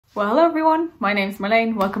Well, hello everyone, my name's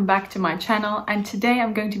Marlene, welcome back to my channel, and today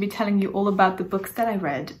I'm going to be telling you all about the books that I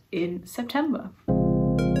read in September.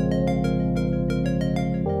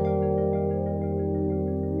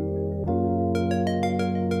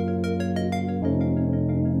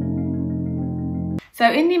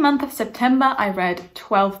 So in the month of September, I read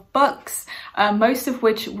 12 books, most of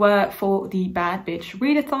which were for the Bad Bitch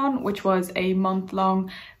Readathon, which was a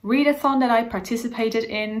month-long readathon that I participated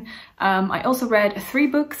in. I also read 3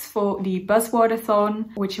 books for the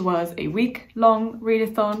BUZZWORD-A-THON, which was a week-long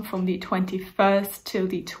readathon from the 21st till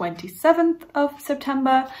the 27th of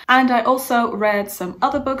September. And I also read some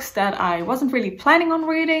other books that I wasn't really planning on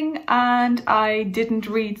reading, and I didn't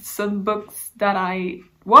read some books that I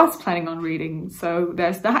was planning on reading, so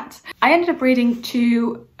there's that. I ended up reading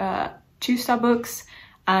 2 2-star books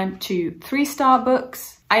and 2 3-star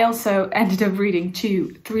books. I also ended up reading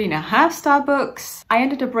 2 3.5-star books. I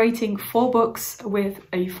ended up rating 4 books with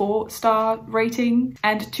a 4-star rating,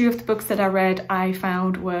 and 2 of the books that I read I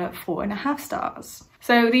found were 4.5 stars.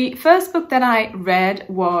 So the first book that I read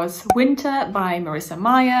was Winter by Marissa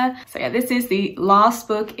Meyer. So yeah, this is the last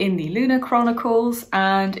book in the Lunar Chronicles,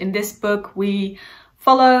 and in this book we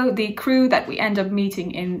follow the crew that we end up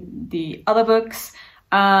meeting in the other books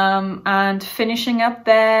and finishing up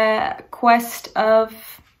their quest of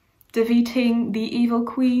defeating the evil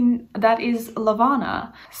queen that is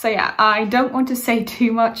Lavana. So yeah, I don't want to say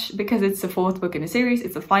too much because it's the 4th book in the series,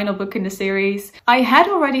 it's the final book in the series. I had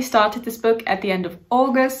already started this book at the end of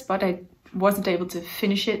August, but I wasn't able to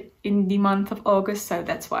finish it in the month of August, so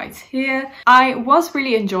that's why it's here. I was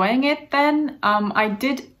really enjoying it then. I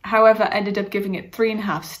did, however, ended up giving it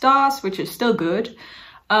 3.5 stars, which is still good.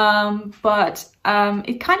 But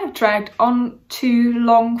it kind of dragged on too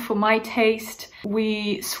long for my taste.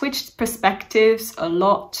 We switched perspectives a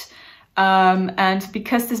lot. And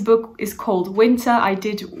because this book is called Winter, I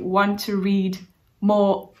did want to read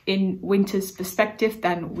more in Winter's perspective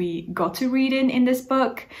than we got to read in this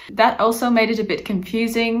book. That also made it a bit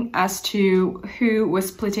confusing as to who was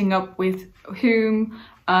splitting up with whom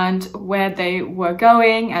and where they were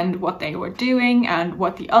going and what they were doing and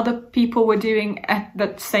what the other people were doing at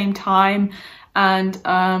the same time. And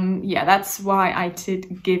yeah, that's why I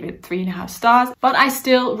did give it 3.5 stars. But I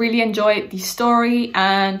still really enjoyed the story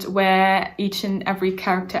and where each and every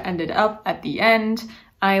character ended up at the end.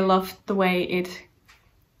 I loved the way it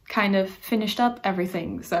kind of finished up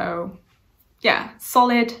everything. So yeah,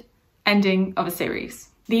 solid ending of a series.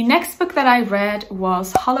 The next book that I read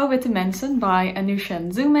was Hallo, witte mensen by Anousha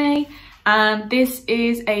Nzume, and this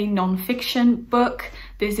is a non-fiction book.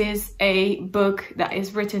 This is a book that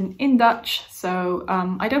is written in Dutch, so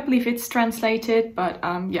I don't believe it's translated, but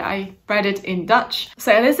yeah, I read it in Dutch.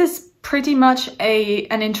 So this is pretty much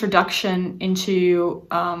an introduction into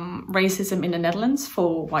racism in the Netherlands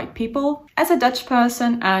for white people. As a Dutch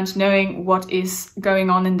person and knowing what is going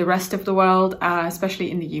on in the rest of the world, especially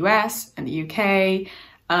in the US and the UK,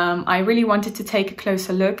 I really wanted to take a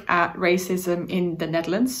closer look at racism in the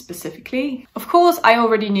Netherlands specifically. Of course, I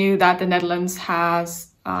already knew that the Netherlands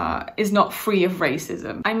is not free of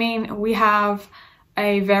racism. I mean, we have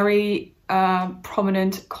a very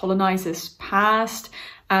prominent colonizers past,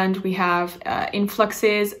 and we have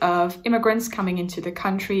influxes of immigrants coming into the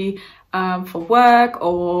country for work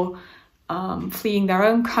or fleeing their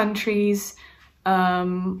own countries.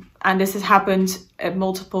 And this has happened at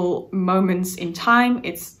multiple moments in time.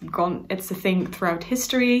 It's a thing throughout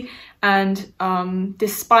history. And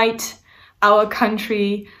despite our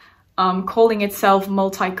country calling itself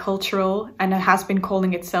multicultural, and it has been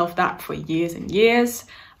calling itself that for years and years,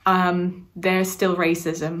 there's still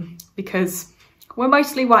racism because we're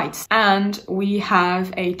mostly white, and we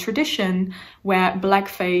have a tradition where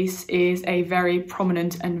blackface is a very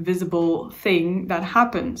prominent and visible thing that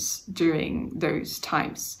happens during those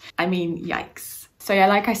times. I mean, yikes. So yeah,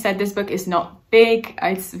 like I said, this book is not big.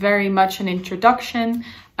 It's very much an introduction.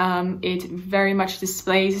 It very much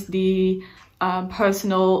displays the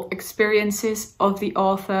personal experiences of the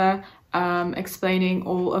author, explaining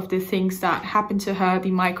all of the things that happened to her,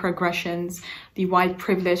 the microaggressions, the white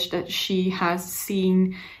privilege that she has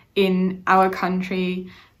seen in our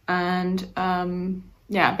country, and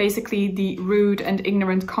yeah, basically the rude and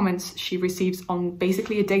ignorant comments she receives on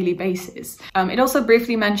basically a daily basis. It also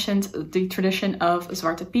briefly mentioned the tradition of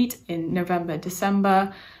Zwarte Piet in November,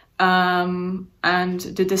 December, and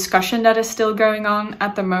the discussion that is still going on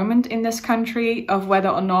at the moment in this country of whether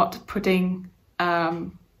or not putting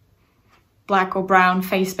black or brown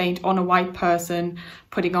face paint on a white person,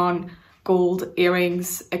 putting on gold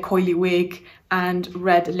earrings, a coily wig and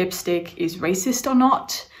red lipstick is racist or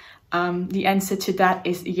not. The answer to that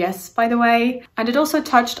is yes, by the way. And it also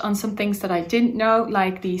touched on some things that I didn't know,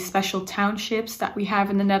 like the special townships that we have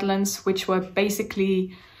in the Netherlands, which were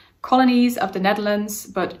basically colonies of the Netherlands,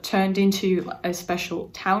 but turned into a special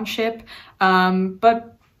township.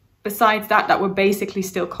 But besides that, that were basically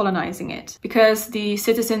still colonizing it. Because the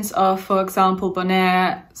citizens of, for example,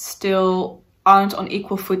 Bonaire still aren't on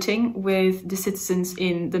equal footing with the citizens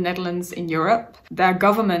in the Netherlands in Europe. Their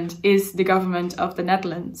government is the government of the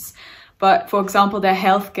Netherlands. But for example, their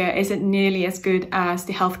healthcare isn't nearly as good as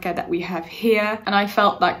the healthcare that we have here. And I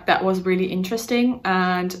felt like that was really interesting.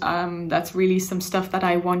 And that's really some stuff that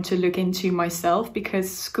I want to look into myself,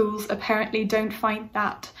 because schools apparently don't find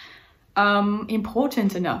that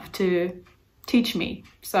important enough to teach me.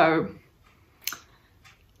 So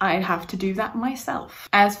I'd have to do that myself.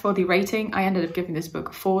 As for the rating, I ended up giving this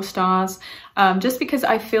book 4 stars, just because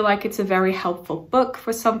I feel like it's a very helpful book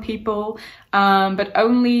for some people, but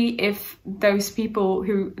only if those people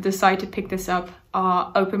who decide to pick this up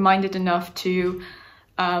are open-minded enough to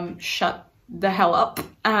shut the hell up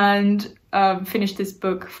and finish this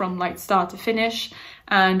book from like start to finish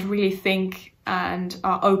and really think and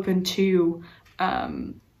are open to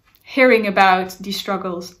hearing about the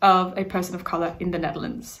struggles of a person of color in the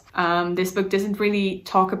Netherlands. This book doesn't really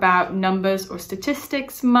talk about numbers or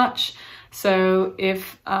statistics much. So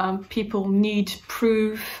if people need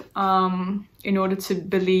proof in order to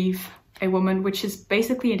believe a woman, which is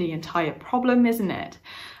basically the entire problem, isn't it?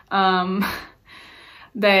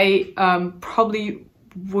 They probably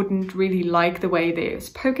wouldn't really like the way they're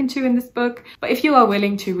spoken to in this book. But if you are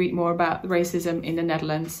willing to read more about racism in the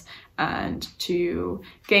Netherlands and to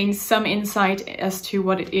gain some insight as to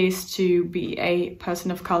what it is to be a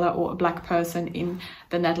person of color or a black person in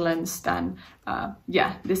the Netherlands, then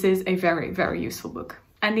yeah, this is a very, very useful book.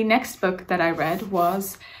 And the next book that I read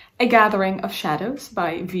was A Gathering of Shadows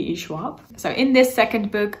by V.E. Schwab. So in this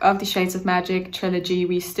second book of the Shades of Magic trilogy,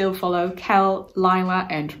 we still follow Kel, Lila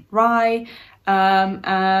and Rye.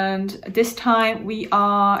 And this time we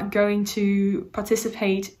are going to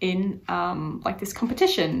participate in like this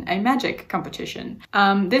competition, a magic competition.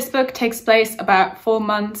 This book takes place about 4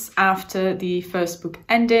 months after the first book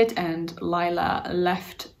ended and Lila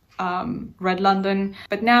left Red London,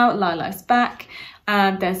 but now Lila is back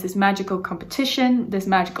and there's this magical competition, this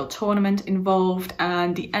magical tournament involved,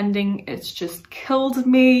 and the ending, it's just killed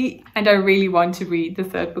me. And I really want to read the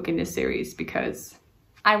third book in this series because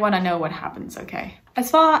I want to know what happens, okay?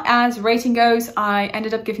 As far as rating goes, I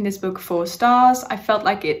ended up giving this book 4 stars. I felt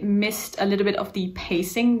like it missed a little bit of the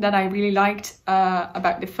pacing that I really liked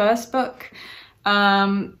about the first book.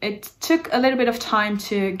 It took a little bit of time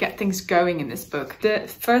to get things going in this book. The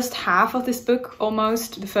first half of this book,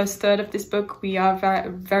 almost the first third of this book, we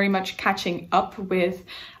are very much catching up with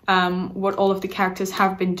what all of the characters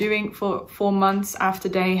have been doing for 4 months after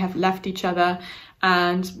they have left each other,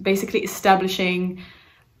 and basically establishing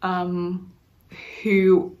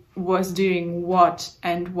who was doing what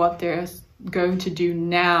and what they're going to do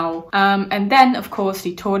now. And then of course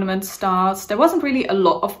the tournament starts. There wasn't really a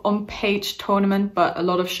lot of on-page tournament, but a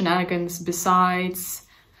lot of shenanigans besides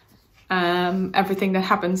everything that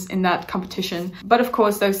happens in that competition. But of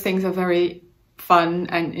course those things are very fun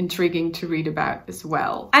and intriguing to read about as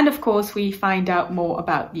well. And of course we find out more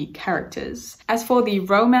about the characters. As for the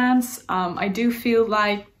romance, I do feel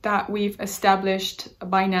like that we've established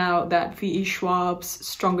by now that V.E. Schwab's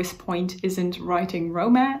strongest point isn't writing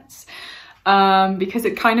romance, because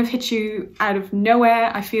it kind of hits you out of nowhere.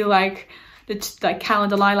 I feel like that Cal and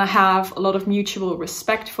Delilah have a lot of mutual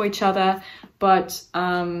respect for each other, but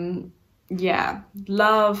yeah,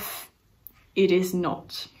 love it is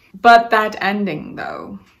not. But that ending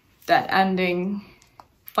though, that ending,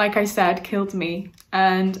 like I said, killed me,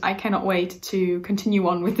 and I cannot wait to continue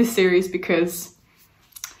on with this series because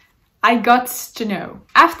I got to know.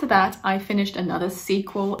 After that, I finished another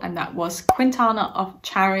sequel, and that was Quintana of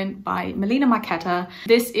Charyn by Melina Marchetta.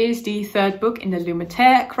 This is the third book in the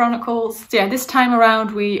Lumitere Chronicles. So yeah, this time around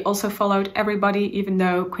we also followed everybody, even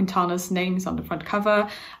though Quintana's name is on the front cover.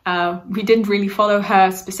 We didn't really follow her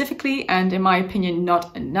specifically, and in my opinion,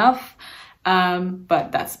 not enough.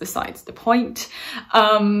 But that's besides the point.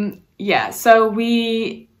 Yeah, so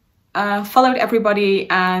we followed everybody,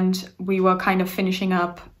 and we were kind of finishing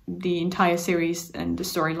up the entire series and the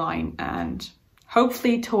storyline, and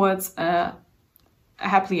hopefully towards a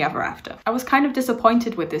happily ever after. I was kind of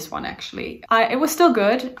disappointed with this one actually. It was still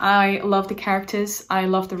good. I love the characters, I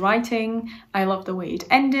love the writing, I love the way it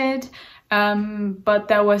ended, but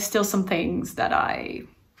there were still some things that I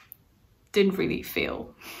didn't really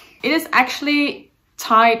feel. It is actually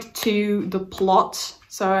tied to the plot,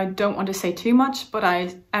 so I don't want to say too much, but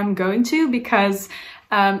I am going to, because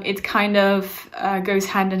it kind of goes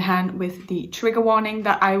hand in hand with the trigger warning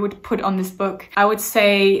that I would put on this book. I would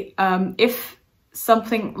say if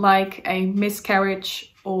something like a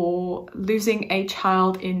miscarriage or losing a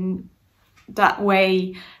child in that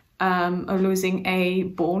way, or losing a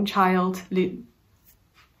born child,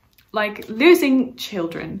 like losing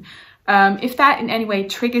children, if that in any way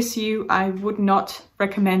triggers you, I would not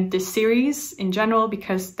recommend this series in general,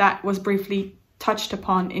 because that was briefly touched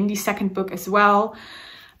upon in the second book as well.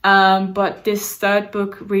 But this third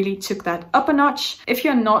book really took that up a notch. If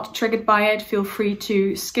you're not triggered by it, feel free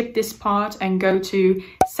to skip this part and go to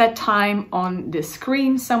set time on the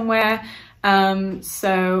screen somewhere,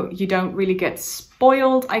 so you don't really get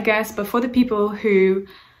spoiled, I guess. But for the people who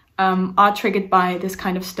are triggered by this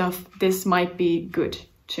kind of stuff, this might be good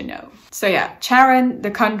to know. So yeah, Charyn,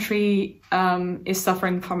 the country, is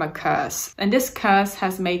suffering from a curse, and this curse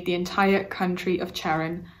has made the entire country of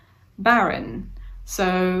Charyn barren.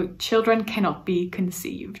 So children cannot be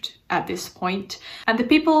conceived at this point. And the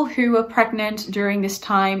people who were pregnant during this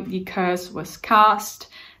time the curse was cast,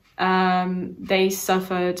 they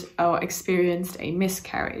suffered or experienced a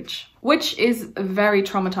miscarriage, which is very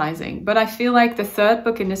traumatizing. But I feel like the third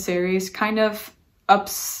book in the series kind of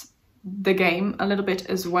ups the game a little bit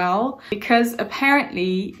as well, because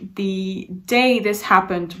apparently the day this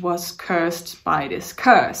happened was cursed by this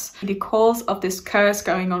curse. The cause of this curse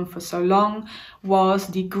going on for so long was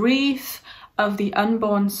the grief of the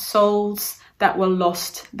unborn souls that were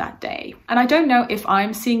lost that day. And I don't know if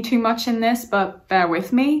I'm seeing too much in this, but bear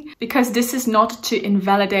with me, because this is not to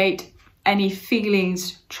invalidate any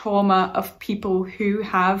feelings, trauma of people who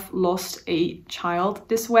have lost a child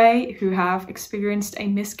this way, who have experienced a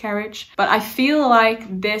miscarriage. But I feel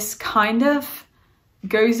like this kind of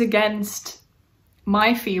goes against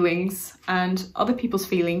my feelings and other people's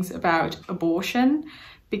feelings about abortion,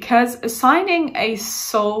 because assigning a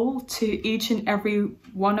soul to each and every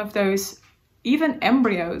one of those, even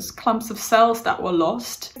embryos, clumps of cells that were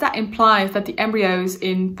lost, that implies that the embryos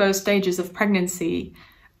in first stages of pregnancy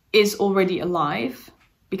is already alive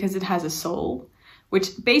because it has a soul, which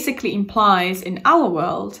basically implies in our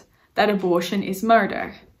world that abortion is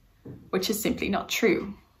murder, which is simply not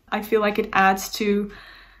true. I feel like it adds to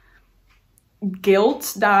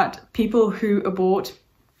guilt that people who abort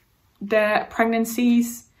their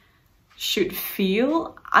pregnancies should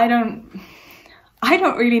feel. I don't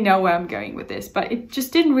really know where I'm going with this, but it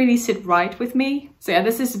just didn't really sit right with me. So yeah,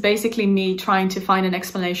 this is basically me trying to find an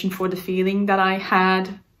explanation for the feeling that I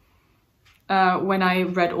had when I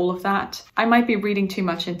read all of that. I might be reading too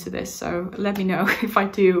much into this, so let me know if I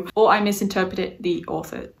do, or I misinterpreted the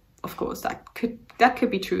author. Of course, that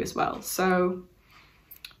could be true as well. So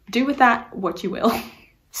do with that what you will.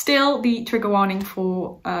 Still, the trigger warning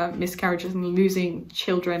for miscarriages and losing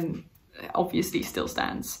children obviously still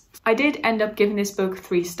stands. I did end up giving this book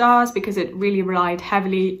 3 stars because it really relied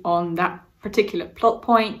heavily on that particular plot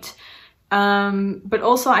point. But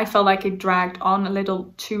also I felt like it dragged on a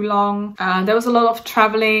little too long. There was a lot of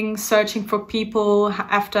traveling, searching for people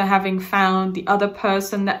after having found the other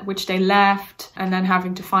person which they left, and then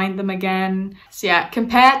having to find them again. So yeah,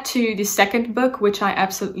 compared to the second book, which I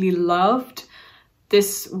absolutely loved,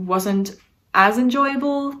 this wasn't as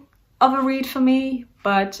enjoyable of a read for me.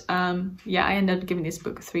 But yeah, I ended up giving this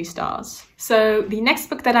book 3 stars. So the next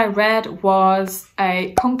book that I read was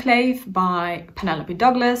a Conclave by Penelope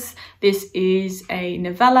Douglas. This is a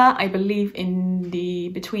novella, I believe, in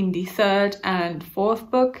between the 3rd and 4th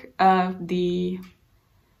book of the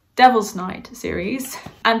Devil's Night series.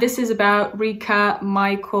 And this is about Rika,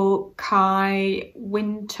 Michael, Kai,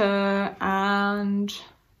 Winter, and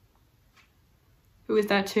who is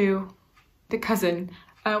that too? The cousin.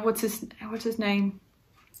 What's his name?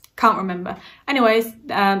 Can't remember. Anyways,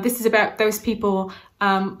 this is about those people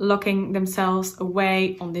locking themselves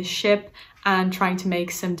away on this ship and trying to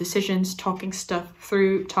make some decisions, talking stuff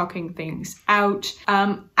through, talking things out.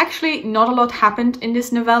 Actually, not a lot happened in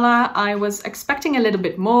this novella. I was expecting a little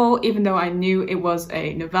bit more, even though I knew it was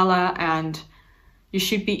a novella and you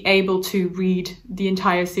should be able to read the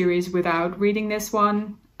entire series without reading this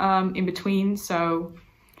one in between. So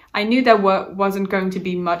I knew there wasn't going to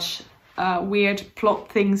be much weird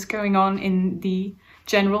plot things going on in the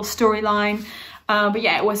general storyline. But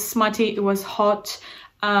yeah, it was smutty, it was hot.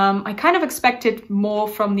 I kind of expected more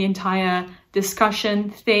from the entire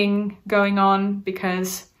discussion thing going on,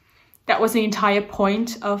 because that was the entire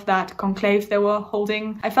point of that conclave they were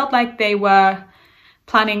holding. I felt like they were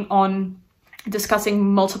planning on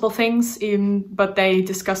discussing multiple things, but they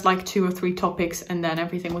discussed like 2 or 3 topics and then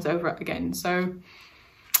everything was over again. So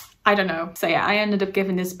I don't know. So yeah, I ended up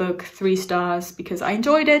giving this book 3 stars because I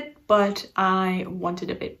enjoyed it, but I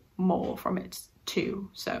wanted a bit more from it too.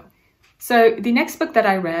 So the next book that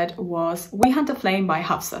I read was We Hunt a Flame by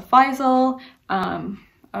Hafsah Faisal.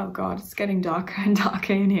 Oh god, it's getting darker and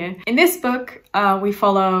darker in here. In this book, we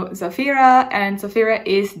follow Zafira, and Zafira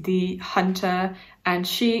is the hunter, and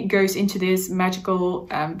she goes into this magical,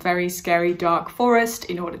 very scary, dark forest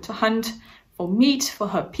in order to hunt for meat for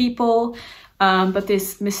her people. But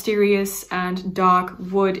this mysterious and dark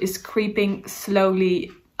wood is creeping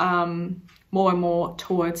slowly more and more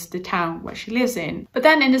towards the town where she lives in. But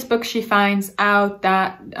then in this book she finds out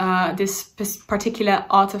that this particular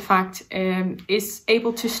artifact is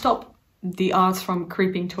able to stop the arts from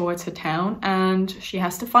creeping towards her town, and she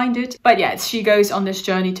has to find it. But yeah, she goes on this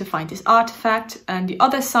journey to find this artifact. And the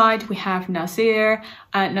other side we have Nasir,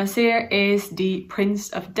 and Nasir is the Prince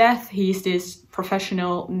of Death. He's this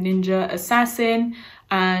professional ninja assassin,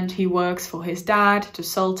 and he works for his dad, the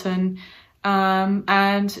Sultan.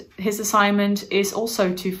 And his assignment is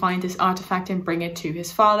also to find this artifact and bring it to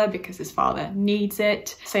his father because his father needs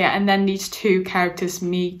it. So yeah, and then these 2 characters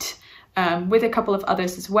meet with a couple of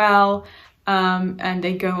others as well, and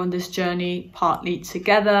they go on this journey partly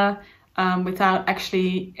together without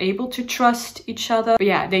actually able to trust each other. But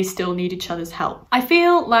yeah, they still need each other's help. I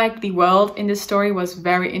feel like the world in this story was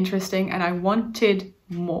very interesting and I wanted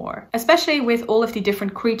more, especially with all of the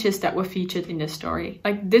different creatures that were featured in this story.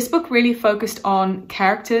 Like, this book really focused on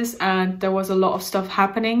characters and there was a lot of stuff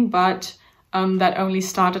happening, but that only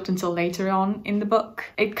started until later on in the book.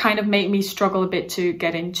 It kind of made me struggle a bit to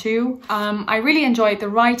get into. I really enjoyed the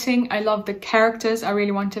writing. I love the characters. I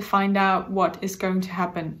really want to find out what is going to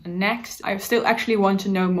happen next. I still actually want to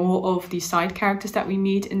know more of the side characters that we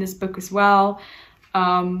meet in this book as well.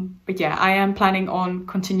 But yeah, I am planning on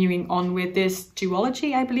continuing on with this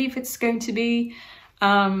duology, I believe it's going to be.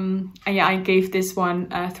 And yeah, I gave this one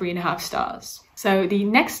 3.5 stars. So the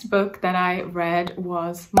next book that I read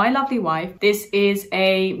was My Lovely Wife. This is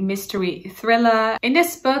a mystery thriller. In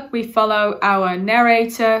this book, we follow our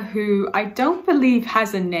narrator, who I don't believe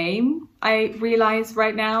has a name, I realize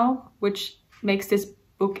right now, which makes this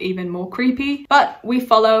book even more creepy. But we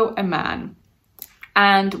follow a man.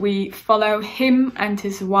 And we follow him and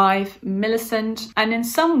his wife, Millicent. And in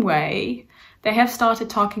some way, they have started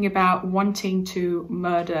talking about wanting to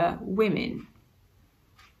murder women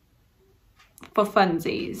for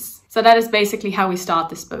funsies. So that is basically how we start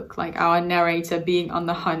this book, like our narrator being on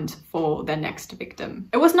the hunt for their next victim.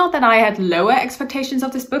 It was not that I had lower expectations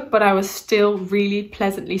of this book, but I was still really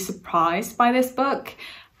pleasantly surprised by this book.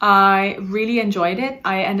 I really enjoyed it.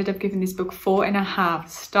 I ended up giving this book 4.5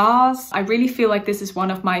 stars. I really feel like this is one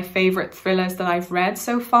of my favorite thrillers that I've read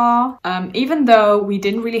so far. Even though we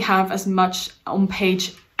didn't really have as much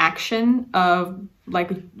on-page action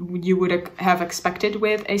like you would have expected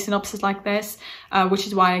with a synopsis like this, which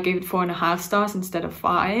is why I gave it 4.5 stars instead of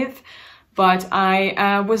 5. But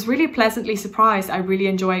I was really pleasantly surprised. I really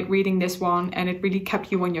enjoyed reading this one and it really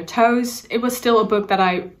kept you on your toes. It was still a book that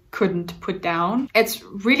I couldn't put down. It's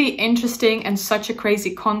really interesting and such a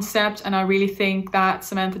crazy concept, and I really think that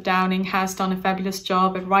Samantha Downing has done a fabulous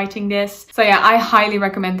job at writing this. So yeah, I highly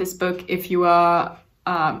recommend this book if you are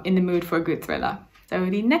in the mood for a good thriller. So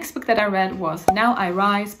the next book that I read was Now I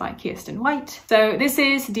Rise by Kiersten White. So this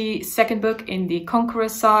is the second book in the Conqueror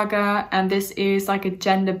saga, and this is like a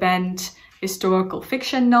gender-bent historical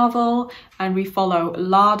fiction novel, and we follow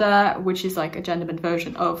Lada, which is like a gender-bent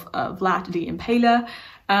version of Vlad the Impaler.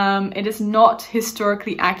 It is not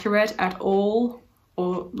historically accurate at all,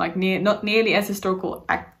 or like not nearly as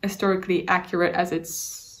historically accurate as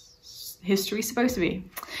its history is supposed to be.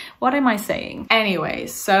 What am I saying?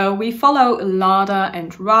 Anyways, so we follow Lada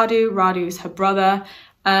and Radu. Radu is her brother,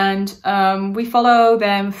 and we follow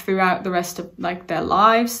them throughout the rest of like their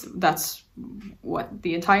lives. That's what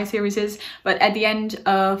the entire series is. But at the end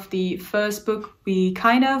of the first book, we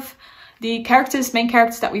kind of, the main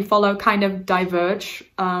characters that we follow kind of diverge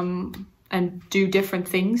and do different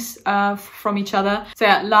things from each other. So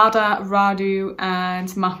yeah, Lada, Radu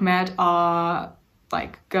and Mahmed are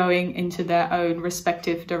like going into their own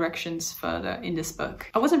respective directions further in this book.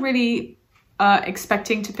 I wasn't really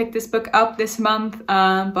expecting to pick this book up this month,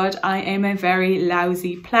 but I am a very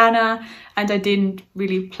lousy planner and I didn't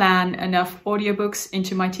really plan enough audiobooks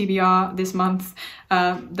into my TBR this month.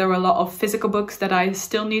 There were a lot of physical books that I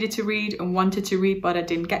still needed to read and wanted to read, but I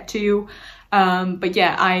didn't get to. But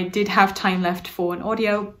yeah, I did have time left for an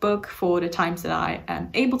audiobook for the times that I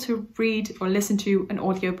am able to read or listen to an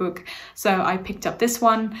audiobook. So I picked up this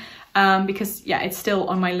one because yeah, it's still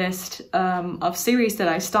on my list of series that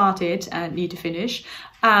I started and need to finish.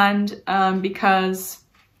 And because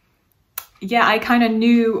yeah, I kind of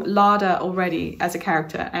knew Lada already as a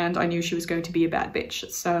character, and I knew she was going to be a bad bitch.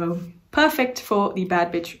 So perfect for the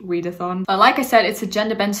bad bitch readathon. Like I said, it's a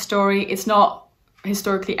gender bent story. It's not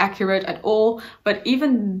historically accurate at all, but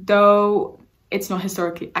even though it's not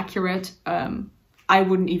historically accurate, I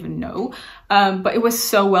wouldn't even know. But it was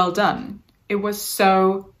so well done. It was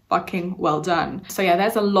so fucking well done. So yeah,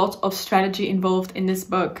 there's a lot of strategy involved in this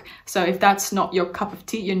book. So if that's not your cup of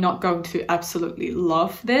tea, you're not going to absolutely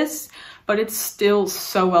love this. But it's still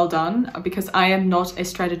so well done, because I am not a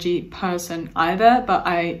strategy person either, but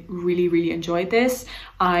I really, really enjoyed this.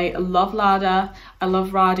 I love Lada, I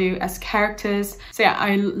love Radu as characters. So yeah,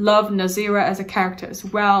 I love Nazira as a character as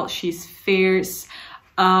well. She's fierce.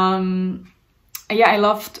 Yeah, I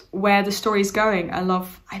loved where the story is going. I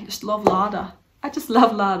just love Lada. I just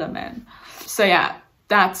love Lada, man. So yeah,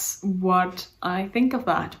 that's what I think of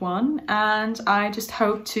that one. And I just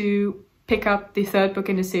hope to pick up the third book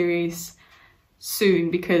in the series soon,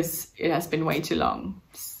 because it has been way too long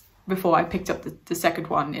before I picked up the second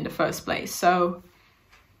one in the first place. So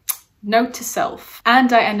note to self.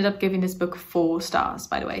 And I ended up giving this book 4 stars,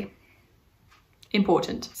 by the way.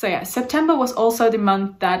 Important. So yeah, September was also the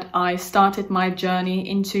month that I started my journey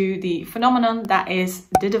into the phenomenon that is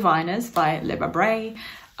The Diviners by Libba Bray.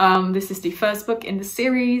 This is the first book in the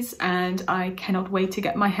series, and I cannot wait to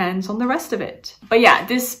get my hands on the rest of it. But yeah,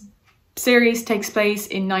 this series takes place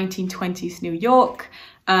in 1920s New York,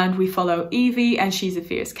 and we follow Evie, and she's a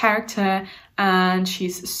fierce character, and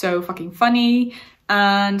she's so fucking funny.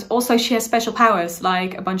 And also she has special powers,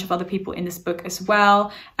 like a bunch of other people in this book as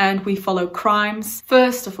well. And we follow crimes.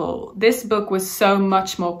 First of all, this book was so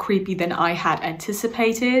much more creepy than I had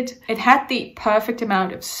anticipated. It had the perfect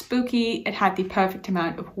amount of spooky, it had the perfect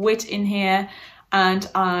amount of wit in here, and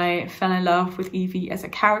I fell in love with Evie as a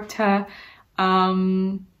character.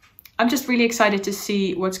 I'm just really excited to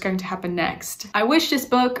see what's going to happen next. I wish this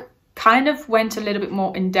book kind of went a little bit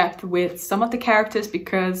more in depth with some of the characters,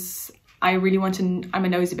 because I really want to, I'm a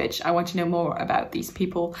nosy bitch. I want to know more about these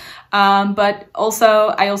people. But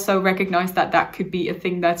also, I also recognize that that could be a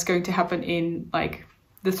thing that's going to happen in like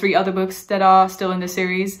the 3 other books that are still in the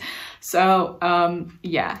series. So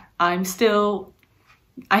yeah, I still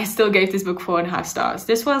gave this book 4.5 stars.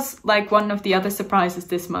 This was like one of the other surprises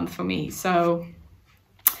this month for me. So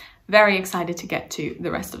very excited to get to the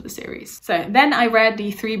rest of the series. So then I read the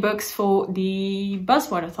 3 books for the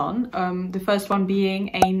BUZZWORD-A-THON. The first one being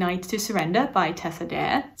A Night to Surrender by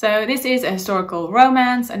Tessa. So this is a historical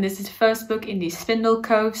romance, and this is the first book in the Spindle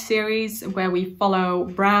Cove series, where we follow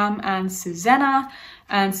Bram and Susanna.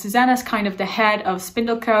 And Susanna's kind of the head of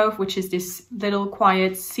Spindle Cove, which is this little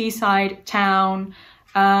quiet seaside town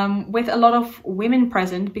with a lot of women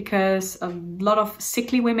present, because a lot of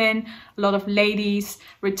sickly women, a lot of ladies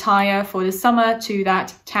retire for the summer to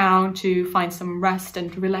that town to find some rest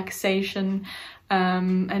and relaxation,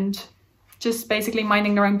 and just basically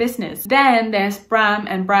minding their own business. Then there's Bram,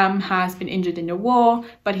 and Bram has been injured in the war,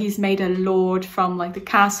 but he's made a lord from like the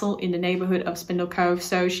castle in the neighborhood of Spindle Cove.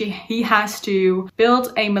 So he has to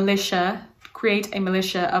build a militia, create a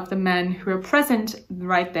militia of the men who are present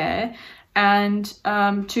right there, and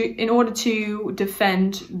in order to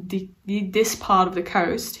defend this part of the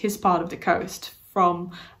coast, his part of the coast,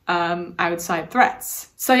 from outside threats.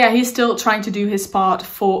 So yeah, he's still trying to do his part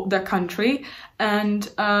for the country, and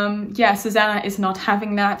yeah, Susanna is not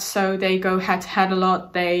having that, so they go head to head a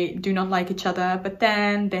lot. They do not like each other, but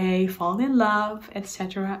then they fall in love,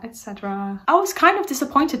 etc, etc. I was kind of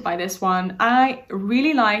disappointed by this one. I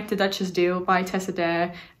really liked The Duchess Deal by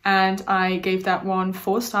Tessa, and I gave that one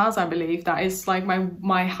 4 stars, I believe. That is like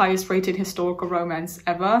my highest rated historical romance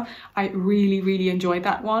ever. I really enjoyed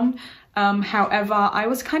that one. However, I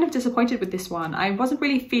was kind of disappointed with this one. I wasn't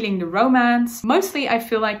really feeling the romance. Mostly I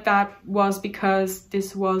feel like that was because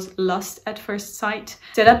this was lust at first sight.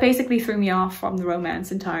 So that basically threw me off from the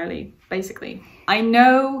romance entirely, basically. I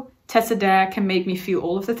know Tessa can make me feel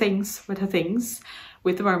all of the things with her things,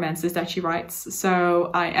 with the romances that she writes.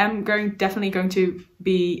 So I am definitely going to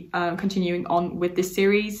be continuing on with this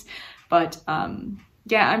series. But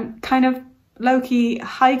yeah, I'm kind of low-key,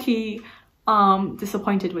 high-key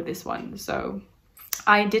disappointed with this one. So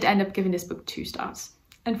I did end up giving this book 2 stars,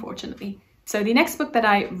 unfortunately. So the next book that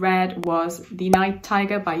I read was The Night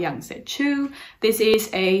Tiger by Yangsze Choo. This is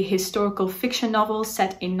a historical fiction novel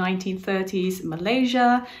set in 1930s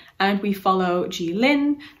Malaysia, and we follow Ji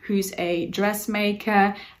Lin, who's a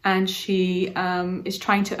dressmaker, and she is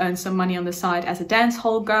trying to earn some money on the side as a dance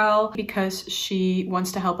hall girl because she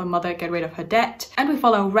wants to help her mother get rid of her debt. And we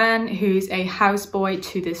follow Ren, who's a houseboy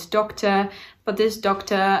to this doctor, but this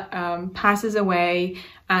doctor passes away,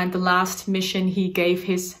 and the last mission he gave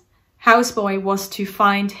his houseboy was to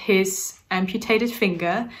find his amputated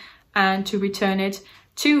finger and to return it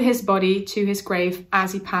to his body, to his grave,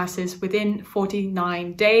 as he passes within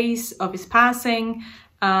 49 days of his passing,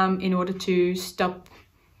 in order to stop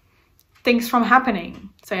things from happening.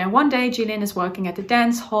 So yeah, one day Jillian is working at the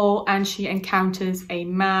dance hall and she encounters a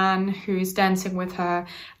man who is dancing with her,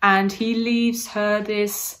 and he leaves her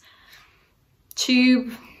this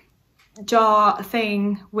tube jar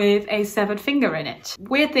thing with a severed finger in it.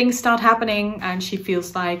 Weird things start happening and she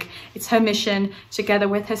feels like it's her mission, together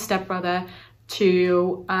with her stepbrother,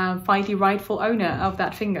 to find the rightful owner of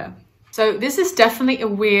that finger. So this is definitely a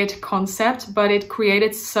weird concept, but it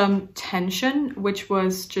created some tension, which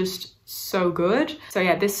was just so good. So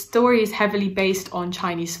yeah, this story is heavily based on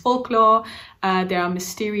Chinese folklore. There are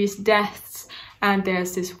mysterious deaths and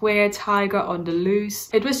there's this weird tiger on the loose.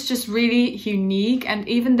 It was just really unique, and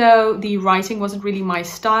even though the writing wasn't really my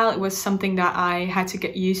style, it was something that I had to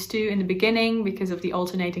get used to in the beginning because of the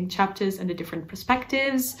alternating chapters and the different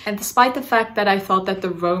perspectives. And despite the fact that I thought that the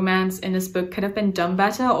romance in this book could have been done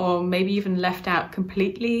better or maybe even left out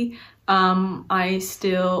completely, I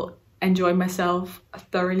still enjoyed myself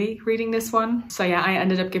thoroughly reading this one. So yeah, I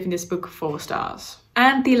ended up giving this book 4 stars.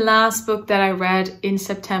 And the last book that I read in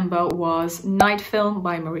September was Night Film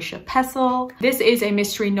by Marisha Pessl. This is a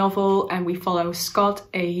mystery novel and we follow Scott.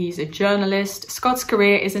 He's a journalist. Scott's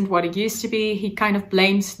career isn't what it used to be. He kind of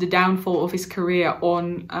blames the downfall of his career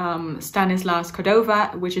on Stanislas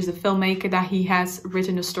Cordova, which is a filmmaker that he has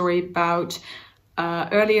written a story about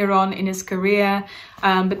earlier on in his career.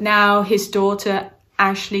 But now his daughter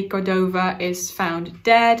Ashley Cordova is found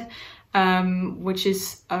dead, which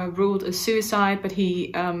is ruled a suicide, but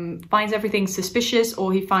he finds everything suspicious,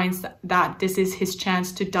 or he finds that this is his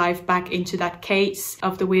chance to dive back into that case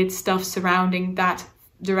of the weird stuff surrounding that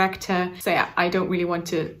director. So yeah, I don't really want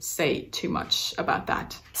to say too much about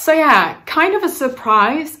that. So yeah, kind of a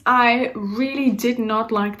surprise. I really did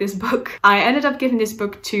not like this book. I ended up giving this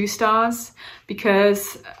book 2 stars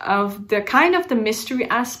because of the kind of the mystery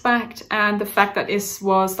aspect and the fact that this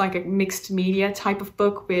was like a mixed media type of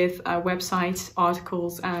book with websites,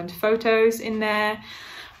 articles and photos in there.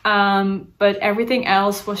 But everything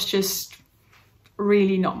else was just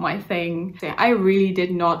really not my thing. So I really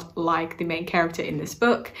did not like the main character in this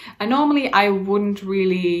book. And normally I wouldn't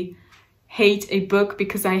really hate a book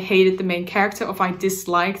because I hated the main character, or if I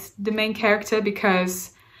disliked the main character,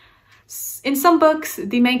 because in some books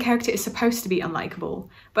the main character is supposed to be unlikable,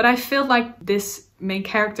 but I feel like this main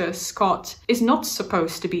character, Scott, is not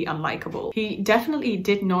supposed to be unlikable. He definitely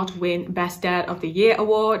did not win Best Dad of the Year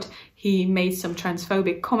award. He made some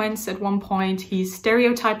transphobic comments at one point. He's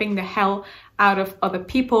stereotyping the hell out of other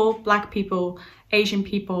people, Black people, Asian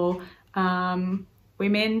people,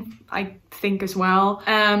 women, I think as well.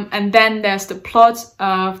 And then there's the plot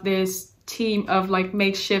of this team of like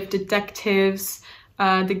makeshift detectives.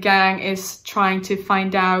 The gang is trying to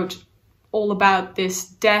find out all about this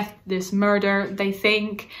death, this murder, they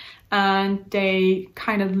think, and they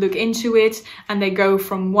kind of look into it and they go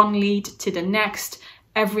from one lead to the next.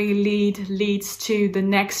 Every lead leads to the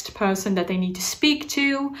next person that they need to speak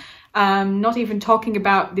to. Not even talking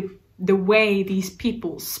about the way these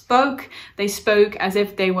people spoke. They spoke as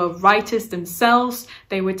if they were writers themselves.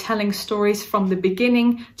 They were telling stories from the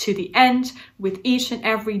beginning to the end with each and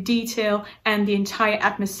every detail and the entire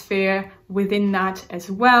atmosphere within that as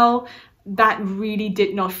well. That really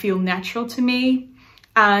did not feel natural to me,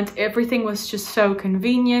 and everything was just so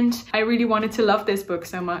convenient. I really wanted to love this book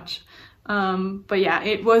so much. But yeah,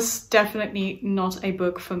 it was definitely not a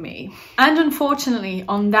book for me. And unfortunately,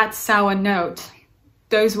 on that sour note,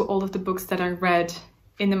 those were all of the books that I read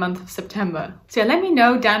in the month of September. So yeah, let me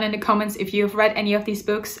know down in the comments if you have read any of these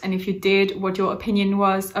books, and if you did, what your opinion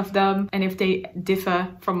was of them and if they differ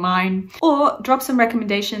from mine. Or drop some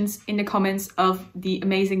recommendations in the comments of the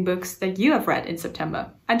amazing books that you have read in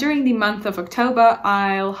September. And during the month of October,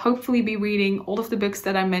 I'll hopefully be reading all of the books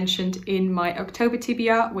that I mentioned in my October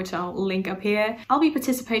TBR, which I'll link up here. I'll be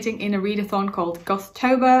participating in a readathon called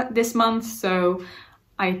Gothtober this month, so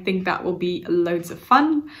I think that will be loads of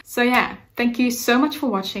fun. So yeah, thank you so much for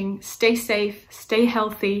watching. Stay safe, stay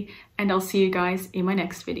healthy, and I'll see you guys in my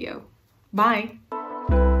next video. Bye!